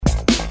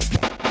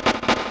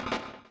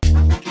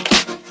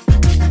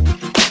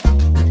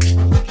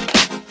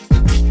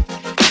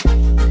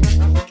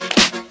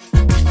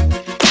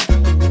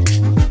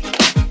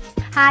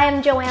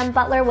Sam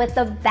Butler with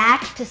the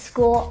back to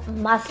school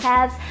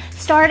must-haves,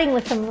 starting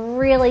with some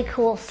really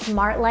cool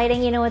smart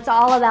lighting. You know, it's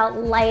all about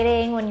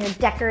lighting when you're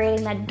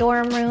decorating that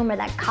dorm room or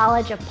that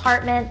college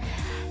apartment.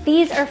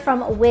 These are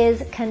from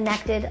Wiz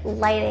Connected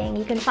Lighting.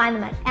 You can find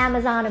them at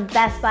Amazon and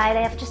Best Buy.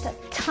 They have just a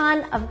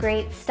ton of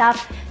great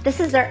stuff. This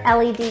is their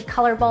LED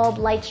color bulb,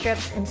 light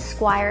strips, and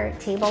Squire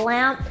table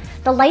lamp.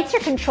 The lights are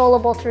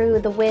controllable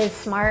through the Wiz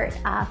smart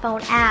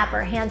phone app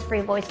or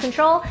hands-free voice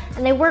control,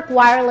 and they work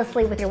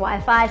wirelessly with your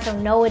Wi-Fi, so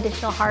no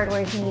additional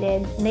hardware is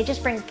needed, and they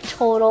just bring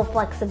total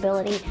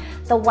flexibility.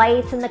 The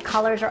whites and the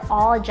colors are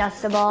all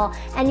adjustable,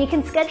 and you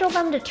can schedule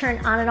them to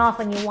turn on and off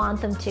when you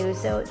want them to,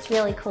 so it's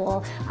really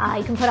cool.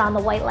 You can put on the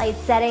white light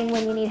setting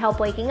when you need help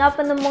waking up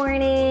in the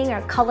morning,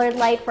 or colored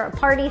light for a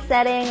party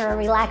setting, or a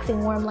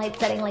relaxing warm light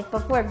setting like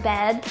before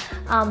bed.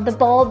 The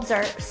bulbs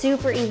are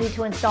super easy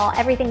to install.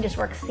 Everything just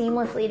works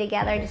seamlessly together.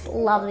 I just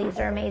love these.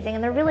 They're amazing,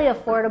 and they're really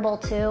affordable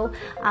too,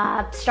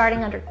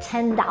 starting under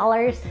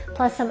 $10,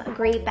 plus some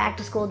great back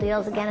to school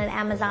deals again at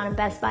Amazon and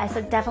Best Buy,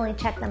 so definitely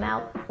check them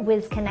out,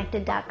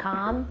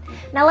 wizconnected.com.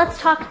 Now let's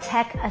talk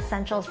tech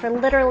essentials for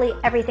literally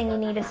everything you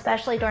need,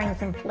 especially during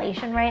this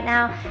inflation right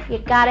now. You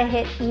gotta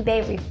hit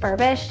eBay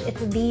Refurbished.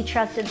 It's the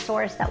trusted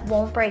source that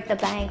won't break the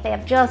bank. They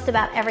have just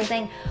about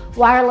everything: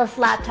 wireless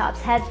laptops,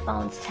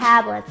 headphones,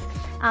 tablets.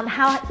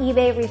 How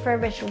eBay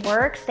Refurbished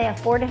works, they have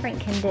 4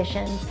 different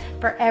conditions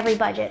for every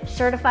budget: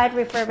 certified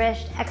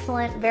refurbished,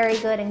 excellent, very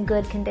good, and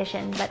good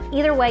condition. But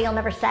either way, you'll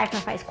never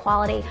sacrifice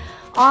quality.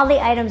 All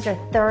the items are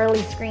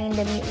thoroughly screened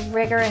to meet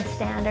rigorous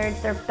standards.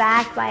 They're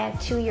backed by a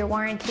 2-year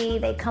warranty.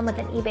 They come with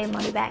an eBay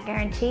money-back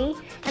guarantee,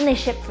 and they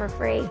ship for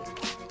free.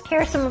 Here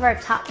are some of our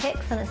top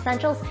picks and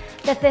essentials.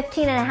 The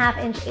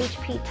 15.5-inch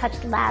HP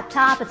touch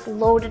laptop. It's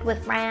loaded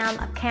with RAM,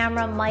 a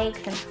camera,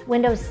 mics, and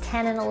Windows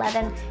 10 and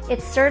 11.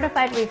 It's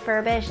certified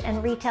refurbished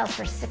and retails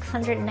for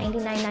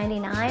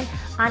 $699.99.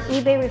 On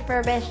eBay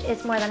Refurbished,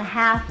 it's more than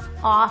half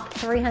off,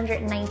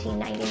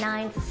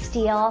 $319.99. It's a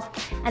steal.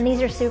 And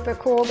these are super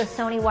cool. The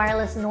Sony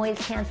wireless noise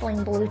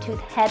canceling Bluetooth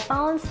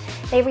headphones.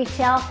 They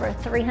retail for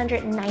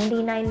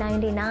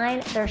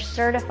 $399.99. They're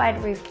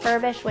certified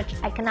refurbished, which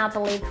I cannot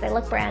believe because they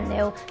look brand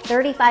new.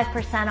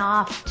 35%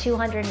 off,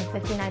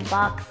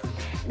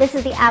 $259. This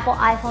is the Apple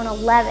iPhone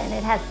 11.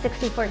 It has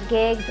 64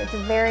 gigs. It's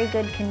in very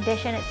good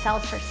condition. It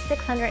sells for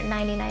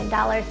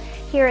 $699.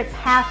 Here it's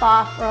half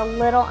off for a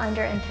little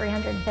under and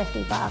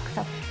 $350.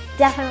 So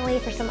definitely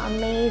for some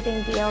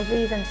amazing deals,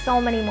 these and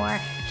so many more,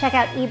 check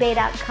out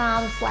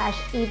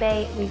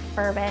ebay.com/eBay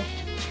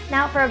Refurbished.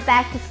 Now for a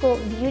back to school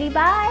beauty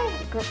buy,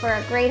 for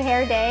a great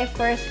hair day, of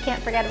course,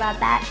 can't forget about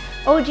that.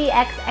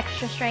 OGX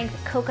Extra Strength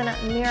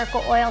Coconut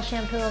Miracle Oil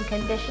Shampoo and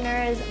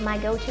Conditioner is my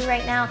go-to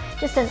right now.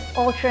 Just an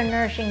ultra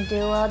nourishing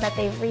duo that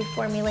they've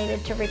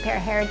reformulated to repair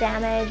hair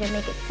damage and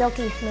make it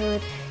silky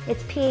smooth.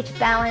 It's pH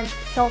balanced,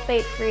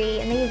 sulfate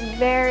free, and they use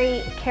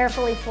very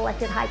carefully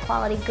selected high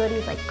quality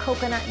goodies like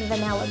coconut and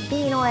vanilla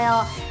bean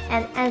oil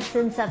and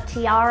essence of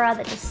tiara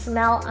that just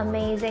smell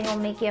amazing. Will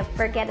make you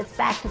forget it's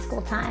back to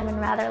school time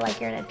and rather like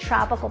you're in a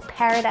tropical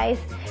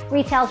paradise.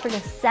 Retails for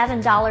just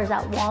 $7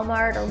 at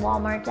Walmart or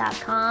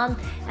walmart.com.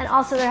 And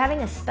also they're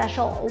having a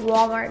special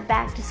Walmart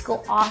back to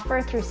school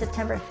offer through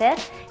September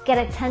 5th. Get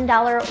a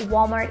 $10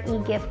 Walmart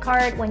e-gift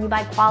card when you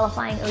buy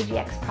qualifying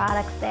OGX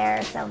products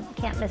there, so you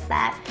can't miss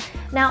that.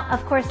 Now,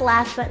 of course,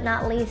 last but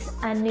not least,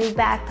 a new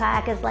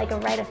backpack is like a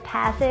rite of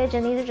passage,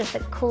 and these are just the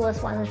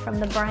coolest ones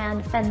from the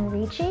brand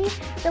Fenrici.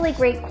 Really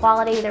great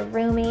quality, they're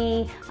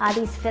roomy,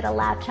 these fit a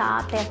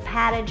laptop, they have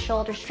padded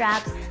shoulder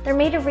straps, they're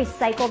made of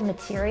recycled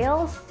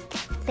materials.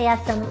 They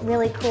have some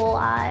really cool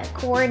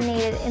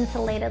coordinated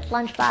insulated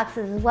lunch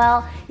boxes as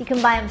well. You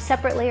can buy them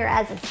separately or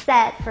as a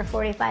set for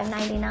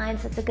 $45.99,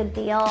 so it's a good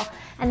deal.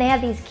 And they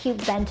have these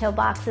cute bento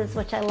boxes,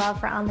 which I love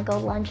for on-the-go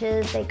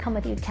lunches. They come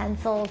with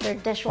utensils. They're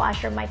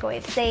dishwasher,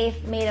 microwave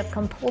safe, made of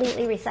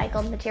completely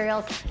recycled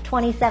materials,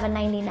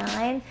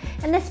 $27.99.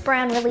 And this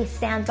brand really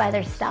stands by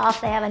their stuff.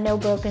 They have a no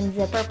broken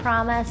zipper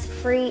promise,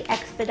 free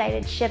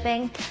expedited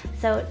shipping.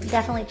 So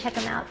definitely check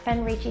them out,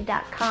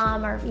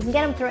 fenrici.com, or you can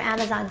get them through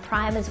Amazon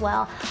Prime as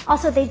well.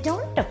 Also, they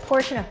donate a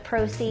portion of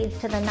proceeds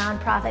to the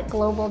nonprofit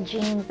Global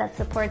Genes that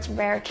supports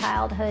rare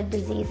childhood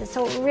diseases.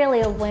 So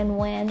really a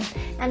win-win.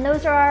 And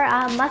those are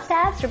our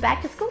must-haves for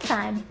back to school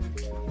time.